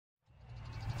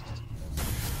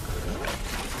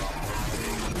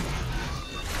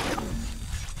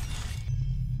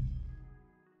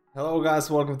Hello guys,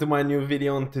 welcome to my new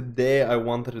video, and today I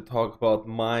wanted to talk about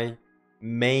my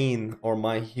main or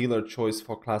my healer choice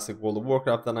for Classic World of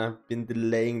Warcraft. And I've been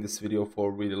delaying this video for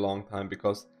a really long time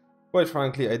because quite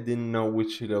frankly I didn't know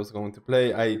which healer I was going to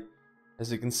play. As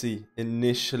you can see,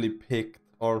 initially picked,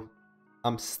 or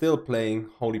I'm still playing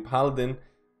Holy Paladin.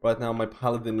 Right now my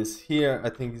Paladin is here. I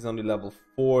think he's only level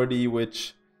 40,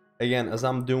 which again, as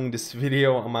I'm doing this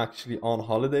video, I'm actually on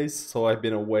holidays, so I've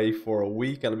been away for a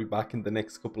week. I'll be back in the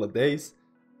next couple of days.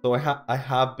 So I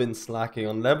have been slacking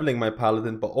on leveling my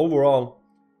Paladin, but overall,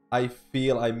 I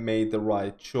feel I made the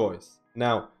right choice.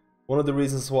 Now, one of the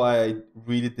reasons why I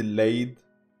really delayed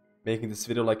making this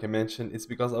video, like I mentioned, is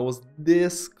because I was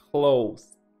this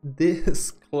close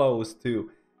to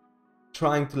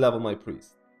trying to level my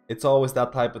priest. It's always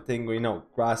that type of thing where, you know,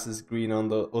 grass is green on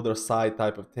the other side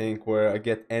type of thing, where I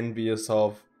get envious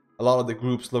of a lot of the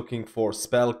groups looking for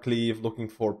spell cleave, looking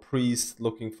for priest,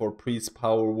 looking for priest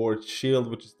power ward shield,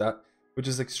 which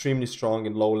is extremely strong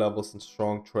in low levels and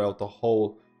strong throughout the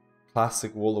whole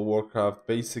classic World of Warcraft,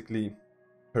 basically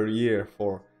per year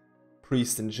for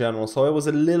priest in general. So I was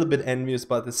a little bit envious,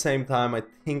 but at the same time I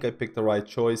think I picked the right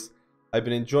choice. I've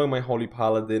been enjoying my Holy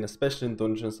Paladin, especially in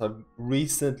dungeons. I've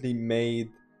recently made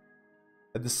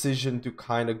a decision to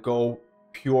kind of go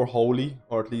pure holy,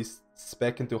 or at least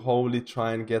spec into holy,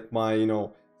 try and get my, you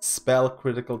know, spell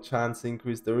critical chance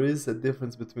increase. There is a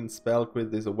difference between spell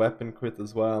crit, there's a weapon crit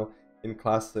as well in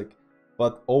classic,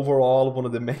 but overall one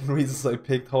of the main reasons I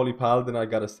picked Holy Paladin, I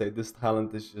gotta say, this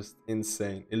talent is just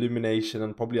insane. Illumination,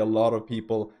 and probably a lot of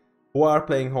people who are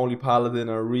playing Holy Paladin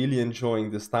are really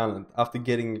enjoying this talent after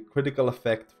getting a critical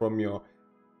effect from your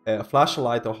Flash of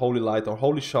Light or Holy Light or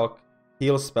Holy Shock.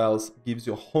 Heal spells gives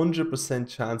you a 100%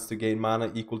 chance to gain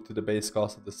mana equal to the base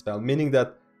cost of the spell, meaning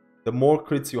that the more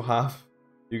crits you have,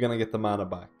 you're gonna get the mana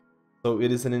back. So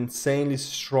it is an insanely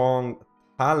strong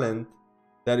talent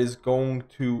that is going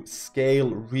to scale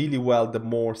really well the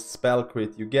more spell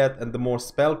crit you get, and the more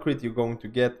spell crit you're going to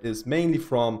get is mainly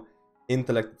from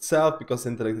intellect itself, because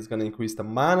intellect is going to increase the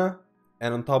mana,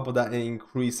 and on top of that it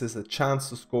increases a chance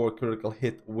to score a critical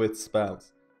hit with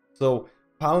spells. So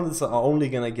Paladins are only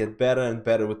gonna get better and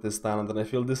better with this talent, and I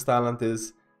feel this talent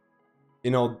is, you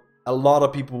know, a lot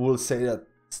of people will say that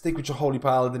stick with your Holy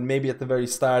Paladin. Maybe at the very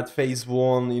start, phase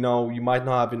 1, you know, you might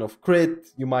not have enough crit,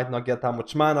 you might not get that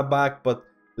much mana back, but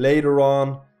later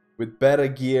on, with better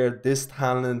gear, this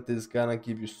talent is gonna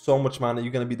give you so much mana.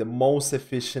 You're gonna be the most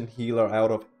efficient healer out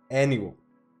of anyone,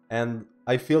 and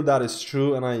I feel that is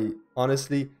true. And I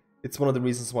honestly, it's one of the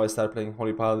reasons why I started playing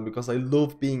Holy Paladin, because I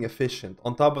love being efficient.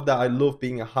 On top of that, I love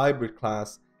being a hybrid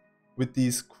class with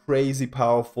these crazy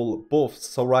powerful buffs.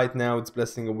 So right now it's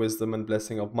Blessing of Wisdom and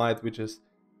Blessing of Might, which is,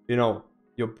 you know,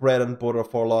 your bread and butter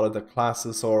for a lot of the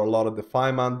classes, or a lot of the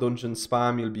 5-man dungeon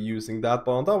spam. You'll be using that.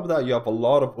 But on top of that, you have a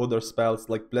lot of other spells,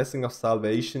 like Blessing of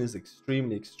Salvation is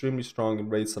extremely strong in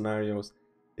raid scenarios.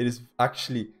 It is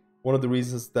actually one of the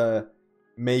reasons that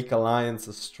make Alliance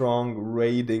a strong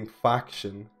raiding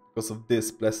faction, because of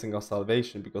this Blessing of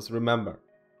Salvation. Because remember,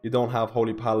 you don't have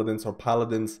Holy Paladins or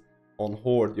Paladins on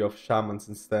Horde, you have Shamans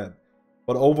instead.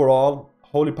 But overall,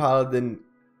 Holy Paladin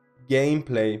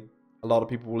gameplay, a lot of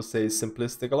people will say is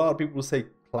simplistic. A lot of people will say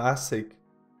classic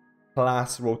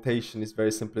class rotation is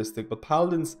very simplistic. But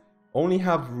Paladins only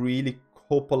have really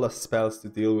couple of spells to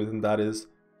deal with, and that is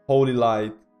Holy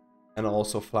Light and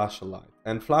also Flash of Light.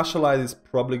 And Flash of Light is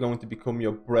probably going to become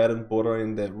your bread and butter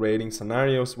in the raiding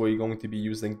scenarios, where you're going to be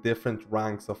using different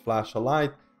ranks of Flash of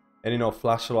Light. And you know,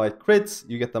 Flash of Light crits,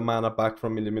 you get the mana back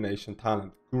from Illumination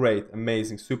talent. Great,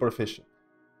 amazing, super efficient.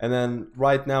 And then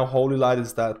right now, Holy Light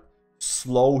is that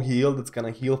slow heal that's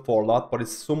gonna heal for a lot, but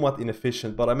it's somewhat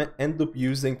inefficient. But I may end up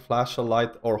using Flash of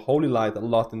Light or Holy Light a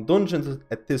lot in dungeons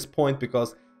at this point,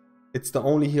 because it's the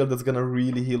only heal that's gonna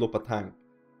really heal up a tank.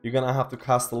 You're gonna have to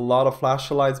cast a lot of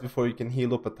flashlights before you can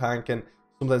heal up a tank, and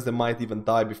sometimes they might even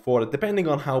die before it, depending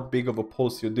on how big of a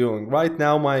pulse you're doing. Right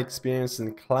now, my experience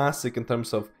in Classic in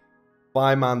terms of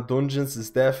 5-man dungeons is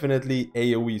definitely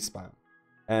AoE spam.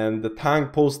 And the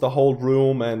tank pulls the whole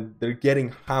room and they're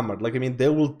getting hammered. Like, I mean, they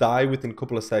will die within a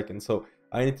couple of seconds. So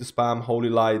I need to spam Holy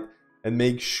Light and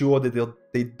make sure that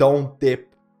they don't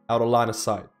dip out of line of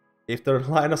sight. If they're in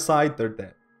line of sight, they're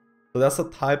dead. So that's the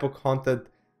type of content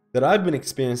that I've been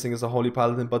experiencing as a Holy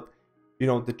Paladin. But you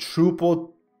know, the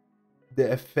throughput, the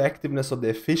effectiveness of the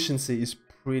efficiency is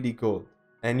pretty good,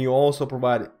 and you also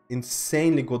provide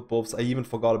insanely good buffs. I even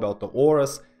forgot about the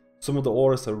auras. Some of the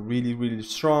auras are really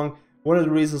strong. One of the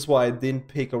reasons why I didn't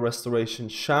pick a Restoration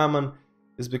Shaman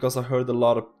is because I heard a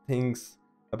lot of things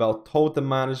about totem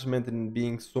management and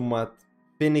being somewhat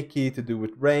finicky to do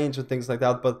with range and things like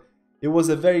that. But it was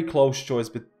a very close choice,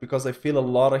 but because I feel a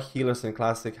lot of healers in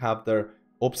Classic have their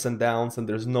ups and downs, and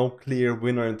there's no clear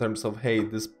winner in terms of, hey,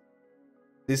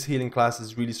 this healing class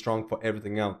is really strong for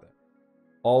everything out there.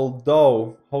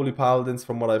 Although Holy Paladins,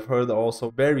 from what I've heard, are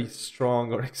also very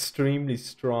strong or extremely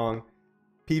strong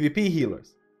PvP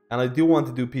healers. And I do want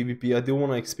to do PvP. I do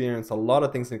want to experience a lot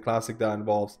of things in Classic that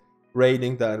involves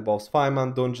raiding, that involves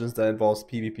 5-man dungeons, that involves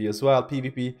PvP as well.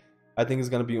 PvP, I think, is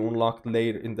going to be unlocked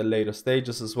later in the later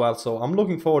stages as well. So I'm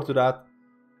looking forward to that.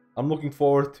 I'm looking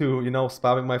forward to, you know,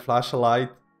 spamming my flashlight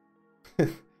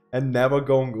and never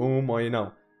going or, you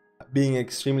know, being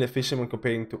extremely efficient when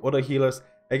comparing to other healers.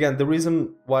 Again, the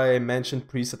reason why I mentioned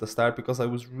Priest at the start, because I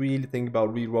was really thinking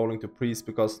about re-rolling to Priest,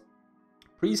 because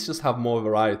Priests just have more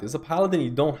variety. As a Paladin,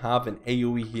 you don't have an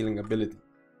AoE healing ability.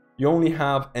 You only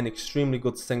have an extremely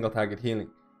good single target healing,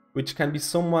 which can be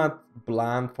somewhat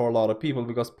bland for a lot of people,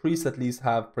 because Priests at least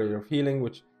have Prayer of Healing,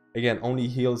 which again only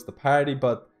heals the party,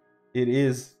 but it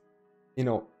is, you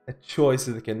know, a choice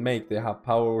that they can make. They have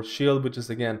Power or Shield, which is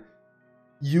again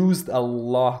used a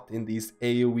lot in these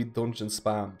AoE dungeon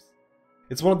spams.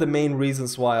 It's one of the main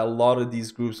reasons why a lot of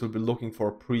these groups will be looking for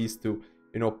a Priest to,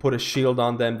 you know, put a shield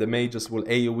on them. The mages will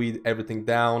AoE everything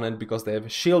down, and because they have a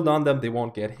shield on them, they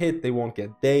won't get hit, they won't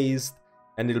get dazed,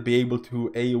 and they'll be able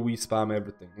to AoE spam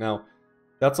everything. Now,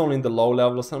 that's only in the low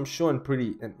levels. I'm sure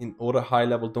in other high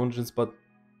level dungeons, but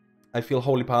I feel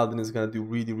Holy Paladin is going to do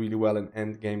really, really well in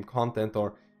end game content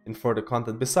or in further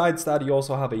content. Besides that, you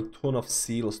also have a ton of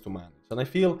seals to manage, and I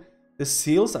feel the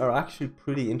seals are actually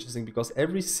pretty interesting because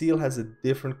every seal has a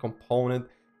different component,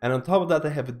 and on top of that, they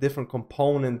have a different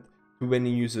component to when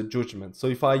you use a judgment. So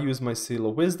if I use my Seal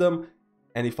of Wisdom,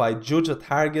 and if I judge a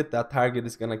target, that target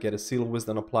is gonna get a Seal of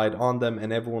Wisdom applied on them,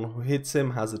 and everyone who hits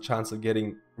him has a chance of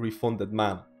getting refunded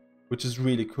mana, which is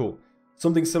really cool.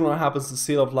 Something similar happens to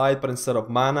Seal of Light, but instead of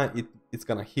mana, it's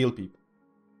gonna heal people.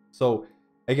 So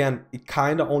again, it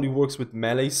kind of only works with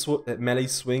melee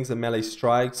swings and melee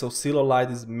strikes. So Seal of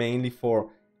Light is mainly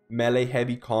for melee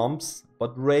heavy comps,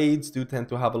 but raids do tend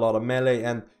to have a lot of melee,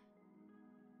 and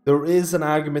there is an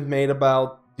argument made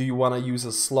about, do you want to use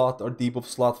a slot or debuff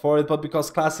slot for it, but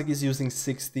because Classic is using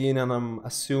 16, and I'm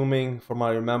assuming, from what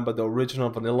I remember, the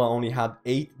original vanilla only had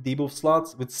 8 debuff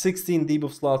slots. With 16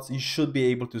 debuff slots, you should be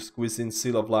able to squeeze in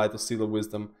Seal of Light or Seal of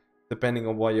Wisdom, depending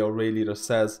on what your raid leader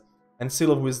says. And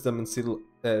Seal of Wisdom and Seal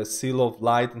of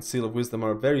Light and Seal of Wisdom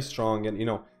are very strong, and you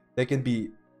know, they can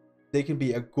be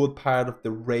a good part of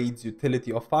the raid's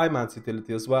utility or 5-man's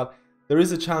utility as well. There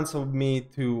is a chance of me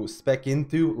to spec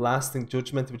into Lasting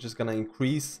Judgment, which is going to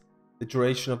increase the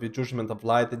duration of your Judgment of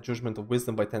Light and Judgment of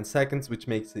Wisdom by 10 seconds, which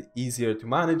makes it easier to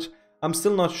manage. I'm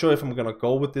still not sure if I'm going to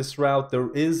go with this route.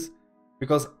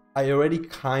 Because I already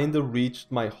kind of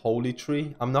reached my Holy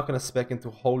Tree. I'm not going to spec into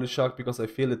Holy Shock because I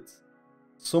feel it's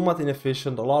somewhat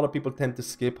inefficient. A lot of people tend to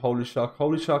skip Holy Shock.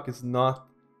 Holy Shock is not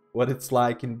what it's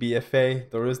like in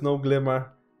BFA. There is no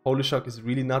Glimmer. Holy Shock is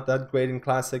really not that great in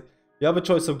Classic. You have a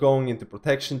choice of going into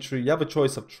Protection Tree, you have a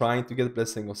choice of trying to get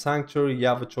Blessing of Sanctuary, you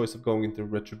have a choice of going into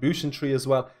Retribution Tree as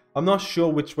well. I'm not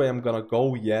sure which way I'm gonna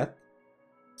go yet,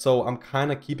 so I'm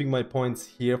kind of keeping my points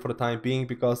here for the time being,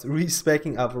 because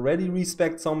respecking, I've already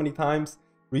respeced so many times.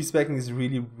 Respecking is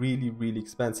really, really, really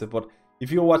expensive. But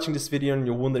if you're watching this video and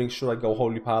you're wondering, should I go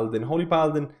Holy Paladin? Holy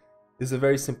Paladin is a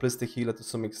very simplistic healer to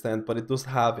some extent, but it does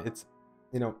have its,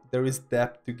 you know, there is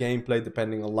depth to gameplay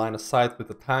depending on line of sight with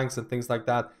the tanks and things like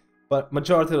that. But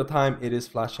majority of the time, it is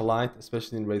Flash of Light,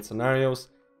 especially in raid scenarios.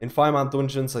 In 5-man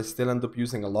dungeons, I still end up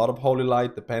using a lot of Holy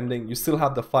Light, depending. You still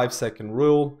have the 5-second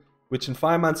rule, which in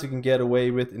 5-mans you can get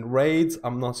away with. In raids,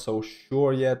 I'm not so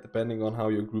sure yet, depending on how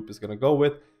your group is going to go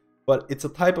with. But it's a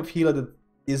type of healer that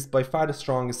is by far the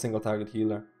strongest single target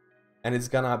healer. And it's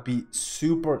going to be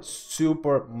super,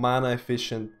 super mana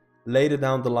efficient later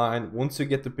down the line. Once you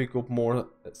get to pick up more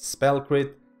spell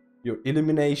crit, your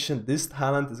illumination, this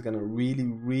talent is going to really,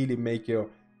 really make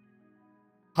your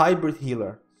hybrid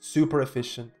healer super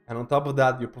efficient. And on top of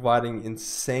that, you're providing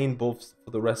insane buffs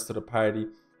for the rest of the party.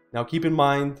 Now keep in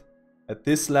mind, at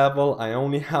this level, I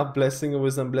only have Blessing of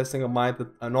Wisdom, Blessing of Might,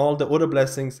 and all the other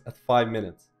blessings at 5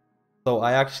 minutes. So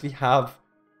I actually have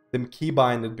them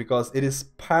keybinded because it is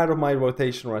part of my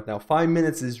rotation right now. 5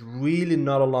 minutes is really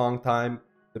not a long time,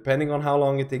 depending on how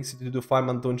long it takes you to do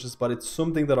 5-man dungeons, but it's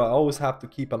something that I always have to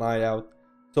keep an eye out.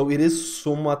 So it is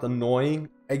somewhat annoying.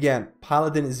 Again,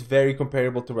 Paladin is very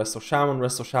comparable to Resto Shaman.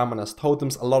 Resto Shaman has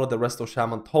totems. A lot of the Resto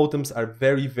Shaman totems are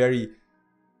very, very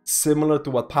similar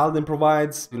to what Paladin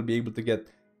provides. You'll be able to get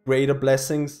greater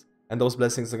blessings, and those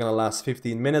blessings are going to last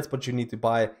 15 minutes, but you need to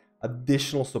buy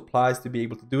additional supplies to be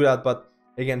able to do that. But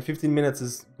again, 15 minutes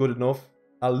is good enough.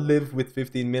 I'll live with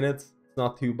 15 minutes. It's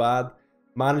not too bad.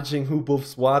 Managing who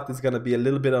buffs what is going to be a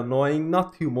little bit annoying,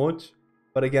 not too much.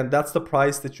 But again, that's the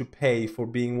price that you pay for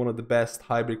being one of the best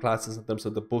hybrid classes in terms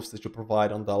of the buffs that you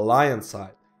provide on the Alliance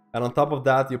side. And on top of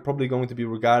that, you're probably going to be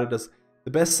regarded as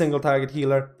the best single target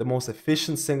healer, the most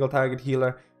efficient single target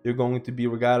healer. You're going to be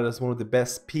regarded as one of the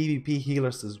best PvP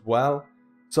healers as well.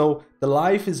 So the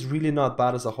life is really not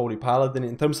bad as a Holy Paladin.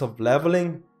 In terms of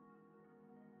leveling,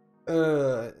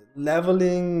 I've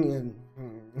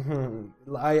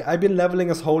been leveling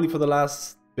as Holy for the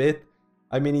last bit.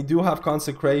 I mean, you do have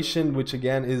Consecration, which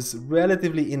again is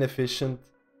relatively inefficient,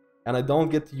 and I don't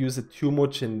get to use it too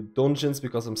much in dungeons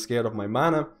because I'm scared of my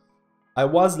mana. I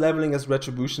was leveling as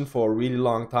Retribution for a really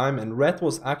long time, and Ret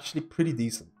was actually pretty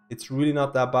decent. It's really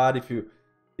not that bad if you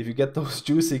get those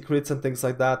juicy crits and things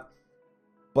like that.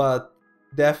 But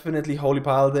definitely Holy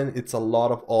Paladin, it's a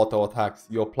lot of auto attacks.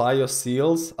 You apply your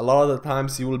seals. A lot of the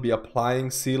times you will be applying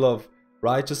Seal of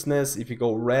Righteousness. If you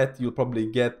go Red, you'll probably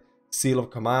get Seal of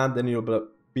Command, and you'll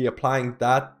be applying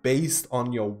that based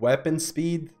on your weapon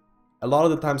speed. A lot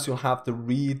of the times you'll have to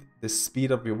read the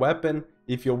speed of your weapon.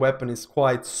 If your weapon is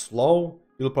quite slow,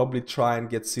 you'll probably try and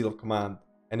get Seal of Command.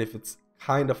 And if it's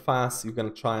kind of fast, you're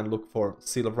going to try and look for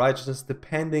Seal of Righteousness,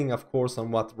 depending of course on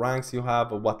what ranks you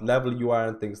have or what level you are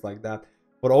and things like that.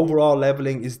 But overall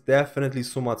leveling is definitely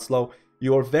somewhat slow.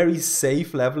 You're very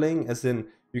safe leveling, as in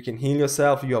you can heal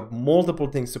yourself, you have multiple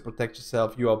things to protect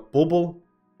yourself. You have Bubble.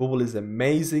 Bubble is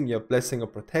amazing. You have Blessing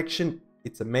of Protection.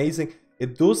 It's amazing.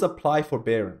 It does apply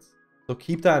Forbearance. So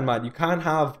keep that in mind. You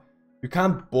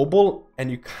can't bubble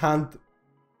and you can't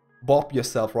bop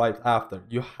yourself right after.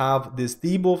 You have this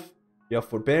debuff, you have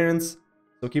Forbearance,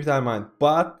 so keep that in mind.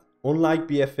 But unlike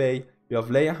BFA, you have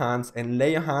Lay of Hands, and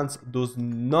Lay of Hands does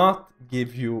not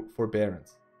give you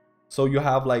Forbearance. So you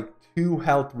have like 2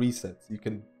 health resets. You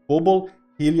can bubble,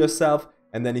 heal yourself,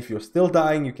 and then if you're still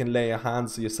dying, you can Lay your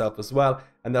hands to yourself as well,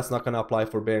 and that's not going to apply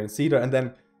Forbearance either. And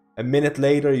then a minute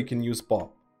later, you can use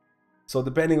Bop. So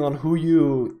depending on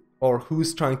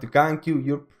who's trying to gank you,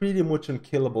 you're pretty much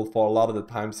unkillable for a lot of the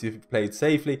times if you play it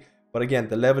safely. But again,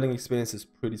 the leveling experience is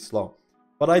pretty slow.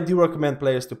 But I do recommend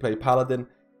players to play Paladin.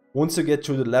 Once you get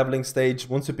through the leveling stage,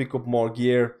 once you pick up more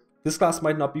gear, this class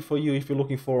might not be for you if you're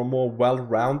looking for a more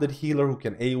well-rounded healer who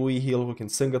can AoE heal, who can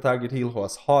single target heal, who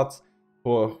has HOTS,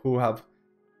 who have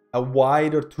a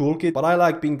wider toolkit. But I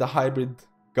like being the hybrid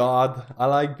god. I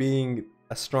like being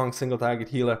a strong single target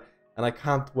healer, and I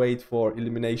can't wait for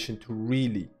Illumination to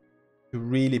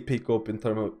really pick up in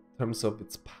terms of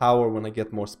its power when I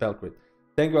get more spell crit.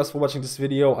 Thank you guys for watching this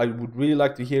video. I would really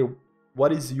like to hear,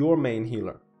 what is your main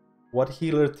healer? What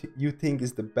healer you think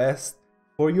is the best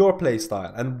for your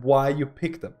playstyle and why you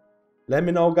pick them? Let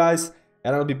me know, guys,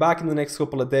 and I'll be back in the next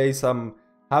couple of days. I'm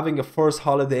having a first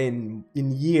holiday in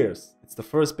years. It's the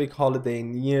first big holiday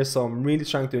in years, so I'm really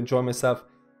trying to enjoy myself.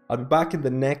 I'll be back in the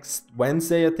next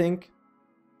Wednesday, I think.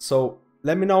 So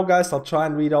let me know, guys. I'll try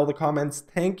and read all the comments.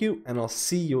 Thank you, and I'll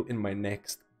see you in my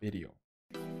next video.